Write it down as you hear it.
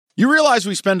You realize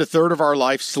we spend a third of our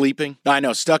life sleeping? I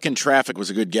know, stuck in traffic was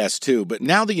a good guess too, but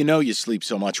now that you know you sleep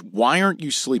so much, why aren't you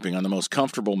sleeping on the most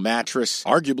comfortable mattress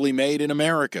arguably made in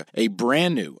America? A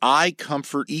brand new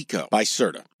iComfort Eco by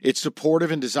Serta. It's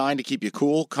supportive and designed to keep you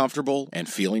cool, comfortable, and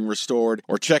feeling restored.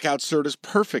 Or check out Serta's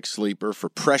Perfect Sleeper for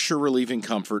pressure-relieving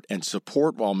comfort and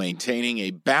support while maintaining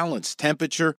a balanced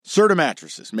temperature. Serta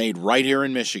mattresses made right here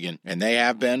in Michigan, and they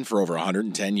have been for over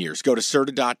 110 years. Go to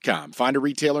Serta.com. Find a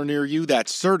retailer near you.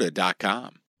 That's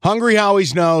Serta.com. Hungry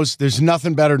Howie's knows there's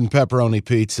nothing better than pepperoni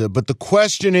pizza, but the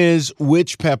question is,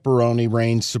 which pepperoni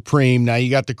reigns supreme? Now,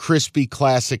 you got the crispy,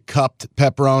 classic cupped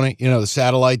pepperoni, the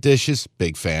satellite dishes.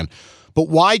 Big fan. But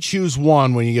why choose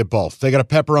one when you get both? They got a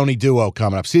pepperoni duo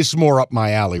coming up. See, this is more up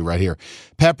my alley right here.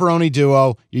 Pepperoni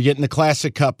duo, you're getting the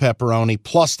classic cup pepperoni,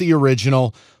 plus the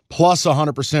original, plus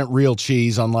 100% real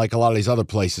cheese, unlike a lot of these other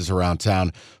places around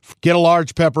town. Get a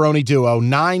large pepperoni duo,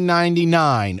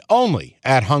 $9.99, only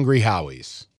at Hungry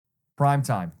Howie's. Prime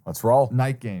time. Let's roll.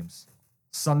 Night games.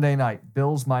 Sunday night,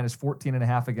 Bills minus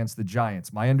 14.5 against the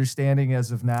Giants. My understanding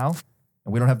as of now,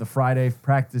 and we don't have the Friday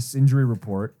practice injury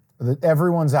report,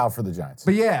 everyone's out for the Giants.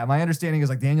 But yeah, my understanding is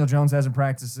like Daniel Jones hasn't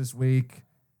practiced this week.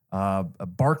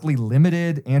 Barkley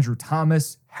limited. Andrew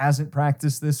Thomas hasn't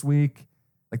practiced this week.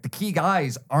 Like the key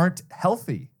guys aren't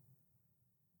healthy.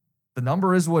 The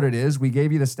number is what it is. We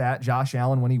gave you the stat. Josh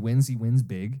Allen, when he wins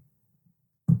big.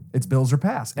 It's Bills or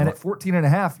pass. And at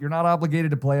 14.5, you're not obligated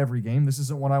to play every game. This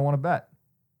isn't what I want to bet.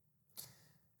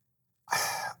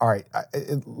 All right.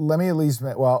 Let me at least,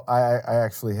 I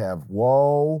actually have,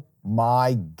 whoa.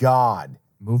 My God.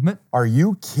 Movement? Are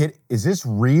you kidding? Is this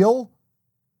real?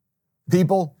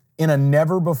 People, in a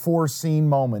never-before-seen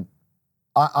moment,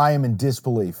 I am in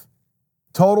disbelief.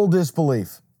 Total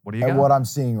disbelief at what I'm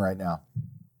seeing right now.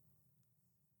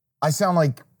 I sound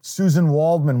like Susan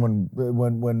Waldman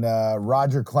when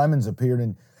Roger Clemens appeared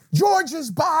in George's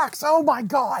Box. Oh, my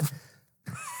God.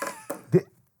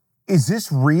 Is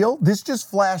this real? This just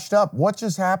flashed up. What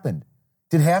just happened?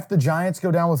 Did half the Giants go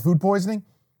down with food poisoning?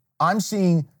 I'm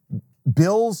seeing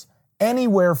Bills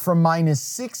anywhere from minus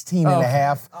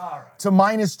 16.5 to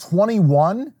minus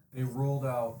 21. They ruled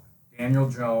out Daniel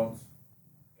Jones,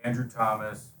 Andrew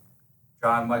Thomas,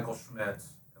 John Michael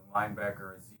Schmitz, and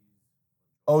linebacker Aziz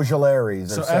Ojulari.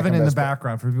 So Evan in the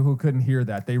background, for people who couldn't hear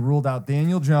that, they ruled out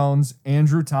Daniel Jones,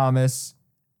 Andrew Thomas,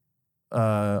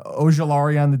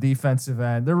 Ojulari on the defensive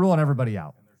end. They're ruling everybody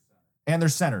out. And their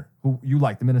center, who you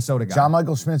like, the Minnesota guy. John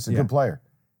Michael Schmitz, a good player.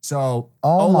 So,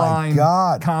 my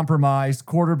God, compromised,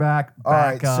 quarterback, All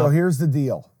right, backup. so here's the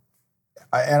deal.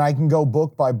 And I can go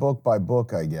book by book by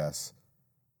book, I guess.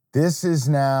 This is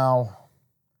now...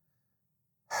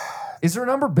 Is there a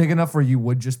number big enough where you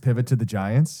would just pivot to the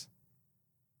Giants?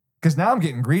 Because now I'm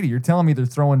getting greedy. You're telling me they're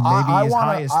throwing maybe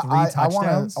high as 3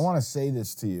 touchdowns? I want to say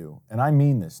this to you, and I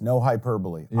mean this, no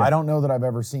hyperbole. Yeah. I don't know that I've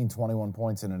ever seen 21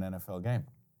 points in an NFL game.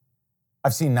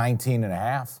 I've seen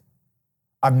 19.5.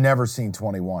 I've never seen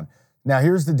 21. Now,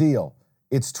 here's the deal.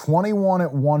 It's 21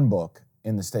 at one book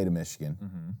in the state of Michigan.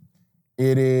 Mm-hmm.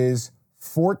 It is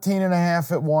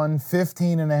 14.5 at one,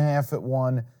 15.5 at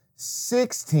one,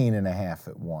 16.5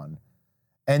 at one.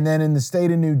 And then in the state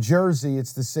of New Jersey,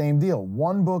 it's the same deal.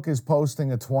 One book is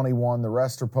posting a 21. The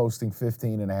rest are posting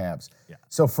 15.5s. Yeah.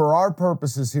 So for our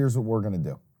purposes, here's what we're going to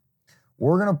do.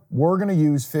 We're gonna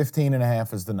use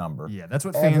 15.5 as the number. Yeah, that's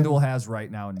what FanDuel has right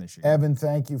now in Michigan. Evan,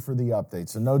 thank you for the update.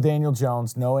 So no Daniel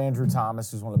Jones, no Andrew Thomas,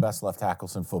 who's one of the best left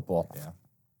tackles in football. Yeah.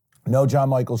 No John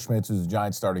Michael Schmitz, who's the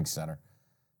Giants starting center.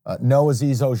 No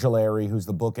Aziz Ojulari, who's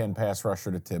the bookend pass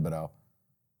rusher to Thibodeau.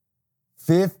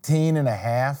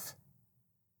 15.5.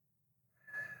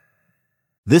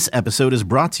 This episode is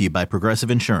brought to you by Progressive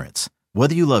Insurance.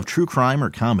 Whether you love true crime or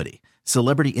comedy,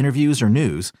 celebrity interviews or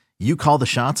news, you call the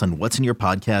shots on what's in your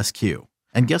podcast queue.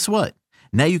 And guess what?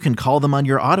 Now you can call them on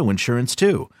your auto insurance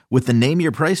too with the Name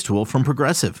Your Price tool from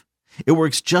Progressive. It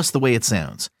works just the way it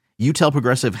sounds. You tell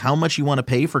Progressive how much you want to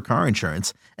pay for car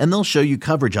insurance, and they'll show you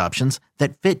coverage options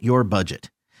that fit your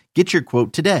budget. Get your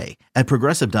quote today at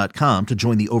Progressive.com to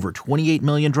join the over 28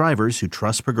 million drivers who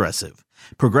trust Progressive.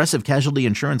 Progressive Casualty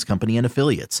Insurance Company and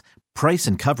Affiliates. Price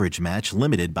and coverage match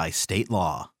limited by state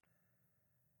law.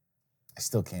 I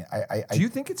still can't. Do you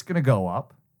think it's going to go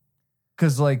up?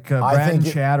 Because Brad and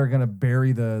Chad are going to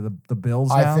bury the Bills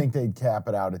now? I think they'd cap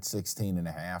it out at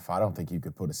 16.5. I don't think you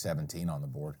could put a 17 on the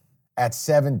board. At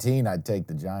 17, I'd take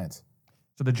the Giants.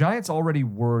 So the Giants already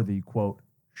were the, quote,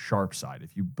 sharp side.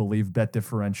 If you believe bet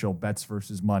differential, bets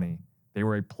versus money, they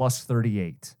were a plus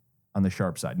 38 on the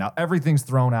sharp side. Now, everything's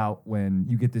thrown out when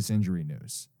you get this injury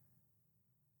news.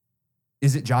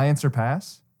 Is it Giants or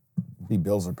pass? Be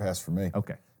Bills or pass for me.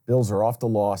 Okay. Bills are off the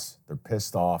loss. They're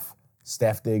pissed off.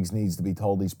 Steph Diggs needs to be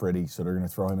told he's pretty, so they're going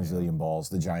to throw him a zillion balls.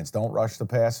 The Giants don't rush the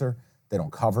passer. They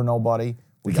don't cover nobody.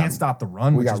 We can't stop the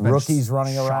run. We got rookies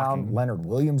running shocking. around. Leonard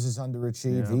Williams is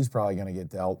underachieved. Yeah. He's probably going to get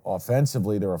dealt.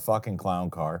 Offensively, they're a fucking clown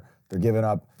car. They're giving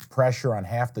up pressure on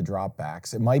half the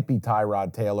dropbacks. It might be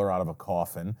Tyrod Taylor out of a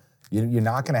coffin. You're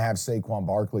not going to have Saquon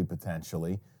Barkley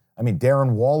potentially. I mean,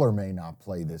 Darren Waller may not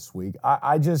play this week.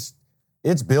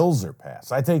 It's Bills or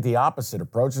pass. I take the opposite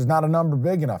approach. There's not a number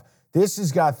big enough. This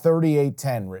has got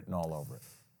 38-10 written all over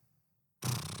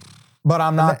it. But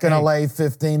I'm not going to lay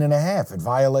 15.5. It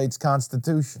violates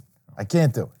Constitution. I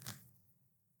can't do it.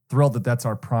 Thrilled that that's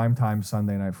our primetime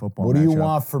Sunday Night Football What do you matchup.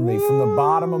 want from me? From the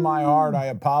bottom of my heart, I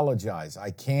apologize.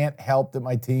 I can't help that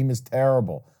my team is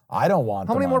terrible. I don't want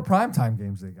How them many on. more primetime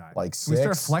games they got? Like Can we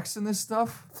start 6. flexing this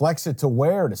stuff? Flex it to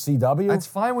where? To CW? That's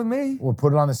fine with me. We'll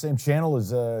put it on the same channel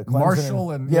as Clemson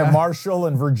Marshall and Marshall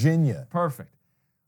and Virginia. Perfect.